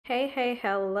Hey,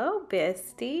 hello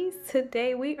besties.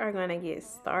 Today we are going to get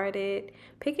started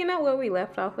picking up where we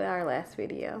left off with our last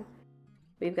video.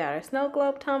 We've got our Snow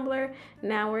Globe Tumbler.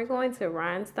 Now we're going to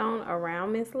rhinestone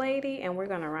around Miss Lady, and we're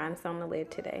going to rhinestone the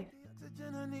lid today.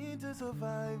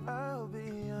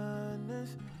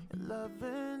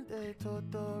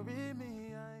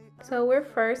 So we're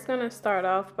first going to start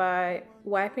off by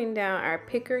wiping down our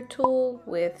picker tool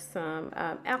with some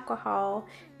alcohol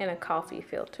and a coffee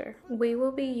filter. We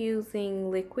will be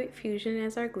using liquid fusion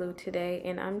as our glue today,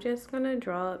 and I'm just going to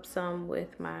draw up some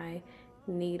with my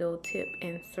needle tip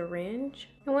and syringe.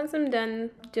 And once I'm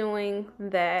done doing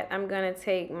that, I'm going to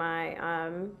take my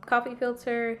coffee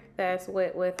filter that's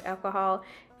wet with alcohol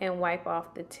and wipe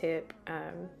off the tip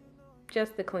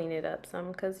just to clean it up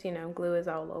some, because you know glue is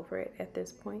all over it at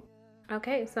this point.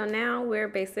 Okay, so now we're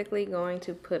basically going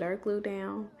to put our glue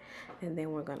down, and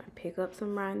then we're going to pick up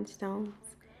some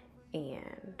rhinestones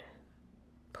and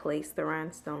place the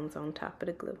rhinestones on top of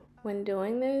the glue. When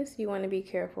doing this, you want to be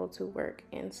careful to work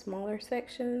in smaller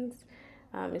sections.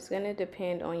 It's going to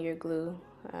depend on your glue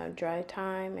dry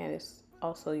time, and it's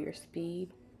also your speed.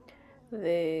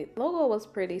 The logo was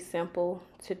pretty simple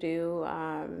to do,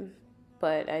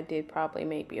 but I did probably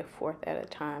maybe a fourth at a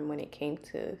time when it came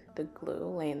to the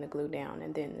glue, laying the glue down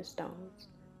and then the stones.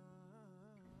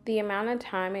 The amount of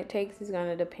time it takes is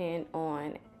going to depend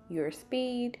on your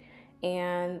speed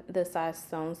and the size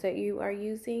stones that you are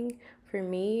using. For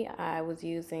me, I was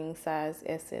using size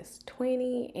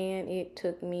SS20, and it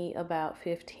took me about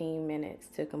 15 minutes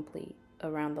to complete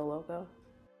around the logo.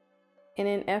 In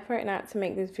an effort not to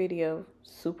make this video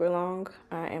super long,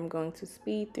 I am going to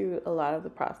speed through a lot of the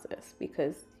process,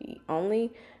 because the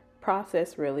only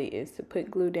process really is to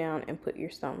put glue down and put your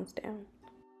stones down.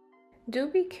 Do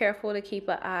be careful to keep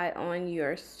an eye on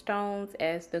your stones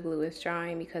as the glue is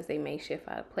drying, because they may shift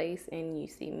out of place and you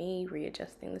see me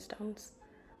readjusting the stones.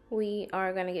 We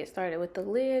are going to get started with the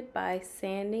lid by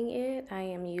sanding it. I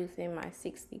am using my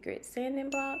 60 grit sanding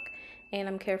block, and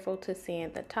I'm careful to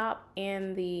sand the top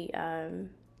and the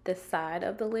side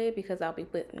of the lid, because I'll be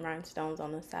putting rhinestones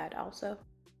on the side also.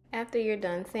 After you're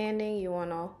done sanding, you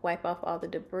want to wipe off all the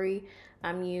debris.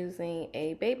 I'm using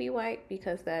a baby wipe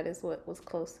because that is what was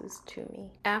closest to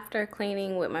me. After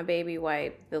cleaning with my baby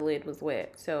wipe, the lid was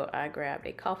wet, so I grabbed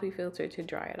a coffee filter to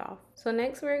dry it off. So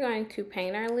next we're going to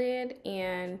paint our lid,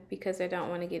 and because I don't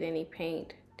want to get any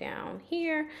paint down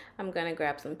here, I'm going to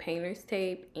grab some painter's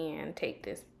tape and take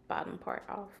this bottom part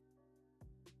off.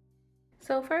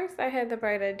 So first I had the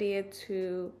bright idea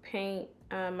to paint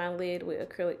my lid with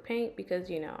acrylic paint, because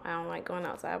you know I don't like going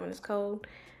outside when it's cold.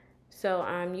 So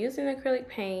I'm using acrylic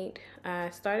paint. I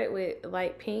started with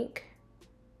light pink.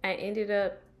 I ended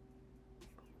up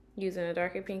using a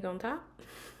darker pink on top.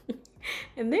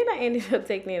 And then I ended up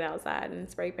taking it outside and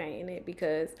spray painting it,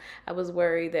 because I was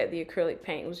worried that the acrylic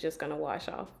paint was just going to wash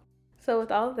off. So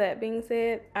with all of that being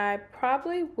said, I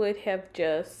probably would have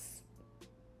just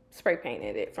spray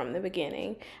painted it from the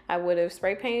beginning. I would have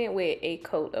spray painted with a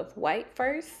coat of white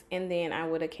first, and then I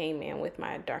would have came in with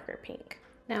my darker pink.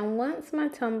 Now once my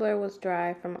tumbler was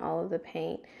dry from all of the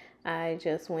paint, I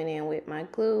just went in with my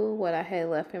glue, what I had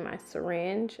left in my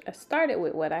syringe. I started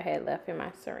with what I had left in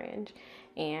my syringe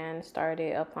and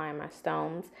started applying my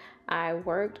stones. I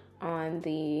worked on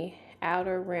the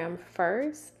outer rim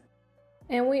first,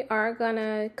 and we are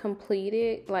gonna complete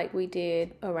it like we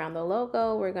did around the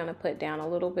logo. We're gonna put down a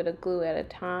little bit of glue at a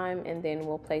time, and then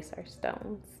we'll place our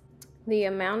stones. The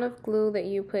amount of glue that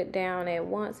you put down at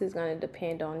once is gonna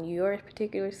depend on your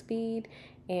particular speed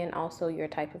and also your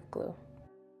type of glue.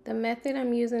 The method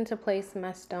I'm using to place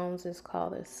my stones is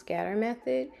called the scatter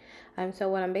method. So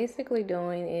what I'm basically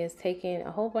doing is taking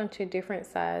a whole bunch of different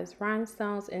size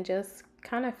rhinestones and just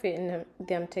kind of fitting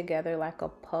them together like a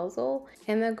puzzle.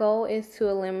 And the goal is to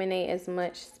eliminate as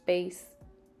much space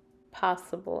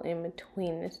possible in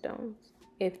between the stones,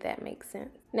 if that makes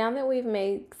sense. Now that we've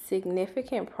made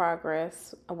significant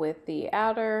progress with the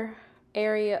outer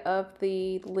area of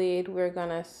the lid, we're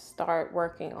gonna start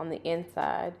working on the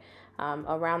inside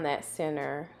around that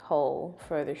center hole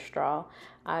for the straw.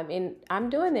 I'm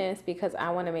doing this because I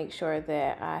want to make sure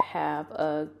that I have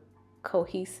a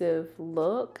cohesive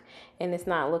look and it's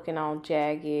not looking all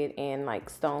jagged and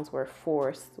like stones were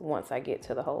forced once I get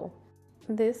to the hole.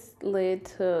 This lid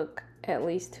took at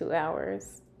least 2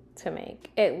 hours to make,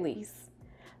 at least.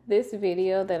 This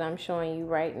video that I'm showing you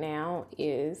right now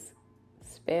is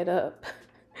sped up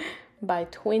by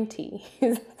 20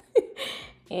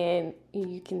 and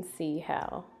you can see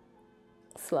how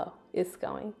slow it's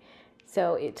going.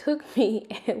 So it took me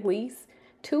at least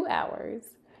 2 hours,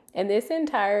 and this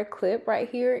entire clip right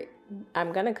here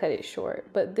I'm gonna cut it short,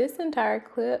 but this entire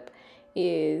clip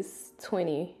is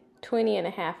 20 and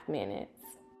a half minutes,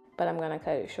 but I'm gonna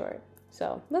cut it short.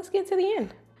 So let's get to the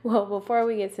end. Well, before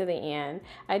we get to the end,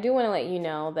 I do want to let you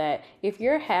know that if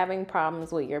you're having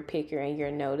problems with your picker and you're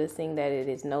noticing that it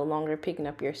is no longer picking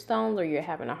up your stones, or you're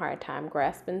having a hard time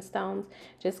grasping stones,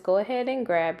 just go ahead and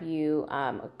grab you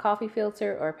a coffee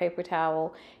filter or a paper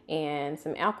towel and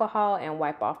some alcohol and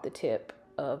wipe off the tip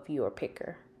of your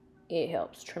picker. It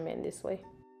helps tremendously.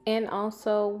 And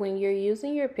also, when you're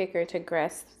using your picker to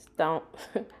grasp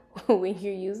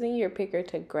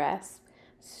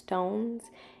stones,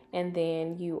 and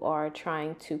then you are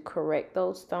trying to correct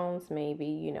those stones, maybe,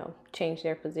 you know, change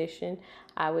their position,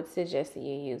 I would suggest that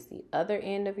you use the other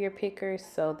end of your picker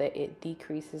so that it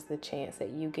decreases the chance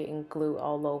that you getting glue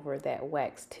all over that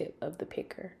wax tip of the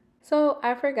picker. So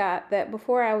I forgot that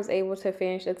before I was able to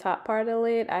finish the top part of the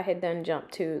lid, I had done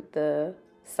jumped to the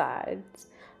sides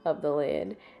of the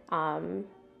lid.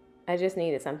 I just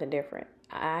needed something different.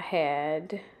 I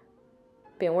had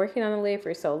been working on the lid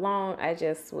for so long,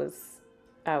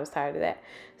 I was tired of that.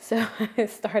 So I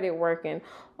started working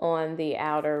on the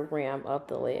outer rim of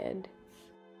the lid.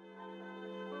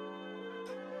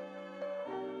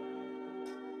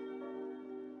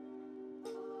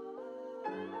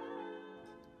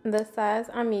 The size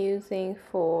I'm using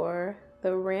for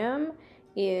the rim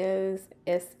is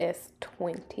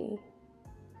SS20.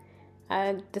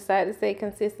 I decided to stay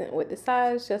consistent with the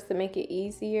size just to make it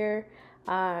easier.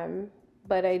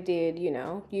 But I did, you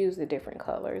know, use the different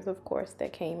colors, of course,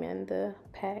 that came in the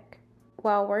pack.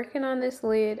 While working on this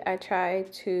lid, I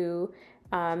tried to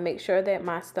make sure that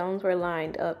my stones were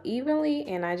lined up evenly,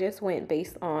 and I just went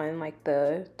based on like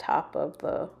the top of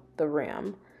the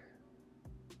rim,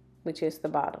 which is the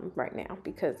bottom right now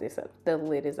because the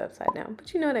lid is upside down.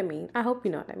 But you know what I mean. I hope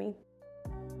you know what I mean.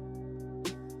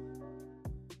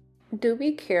 Do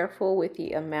be careful with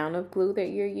the amount of glue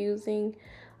that you're using.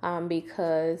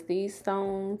 Because these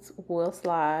stones will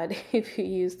slide if you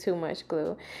use too much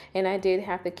glue, and I did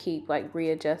have to keep like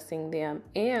readjusting them.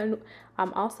 And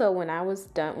also, when I was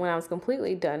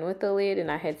completely done with the lid and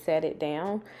I had set it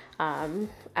down,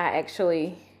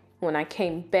 when I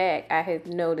came back, I had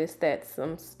noticed that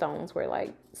some stones were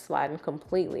like sliding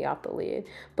completely off the lid,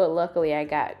 but luckily I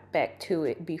got back to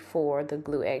it before the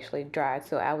glue actually dried,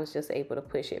 so I was just able to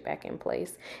push it back in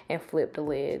place and flip the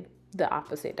lid the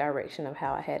opposite direction of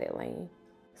how I had it laying.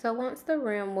 So once the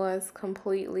rim was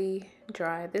completely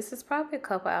dry, this is probably a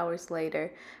couple hours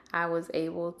later, I was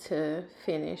able to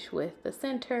finish with the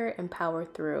center and power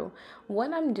through.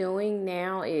 What I'm doing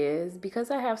now is,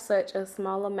 because I have such a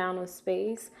small amount of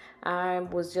space, I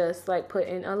was just like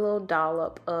putting a little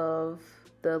dollop of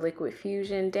the liquid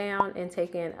fusion down and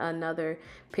taking another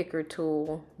picker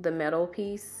tool, the metal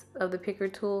piece of the picker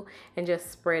tool, and just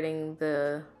spreading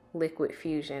the liquid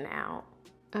fusion out.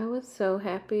 I was so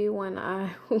happy when I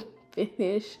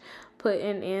finished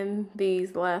putting in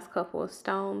these last couple of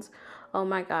stones. Oh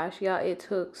my gosh, y'all, it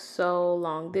took so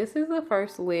long. This is the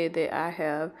first lid that I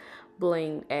have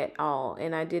blinged at all,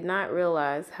 and I did not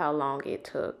realize how long it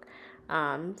took.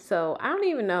 So I don't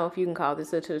even know if you can call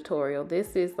this a tutorial.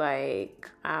 This is like,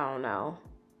 I don't know.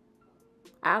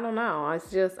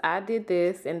 It's just, I did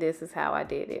this and this is how I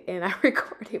did it. And I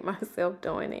recorded myself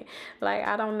doing it. Like,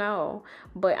 I don't know.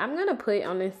 But I'm going to put it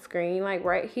on this screen, like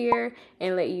right here,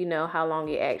 and let you know how long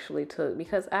it actually took.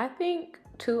 Because I think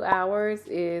 2 hours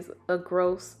is a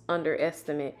gross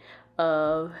underestimate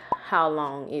of how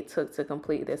long it took to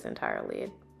complete this entire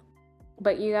lid.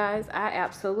 But you guys, I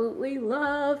absolutely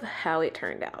love how it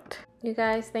turned out. You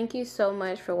guys, thank you so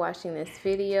much for watching this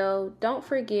video. Don't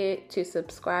forget to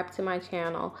subscribe to my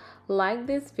channel, like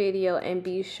this video, and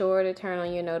be sure to turn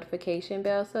on your notification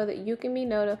bell so that you can be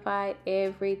notified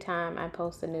every time I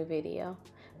post a new video.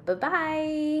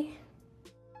 Bye-bye.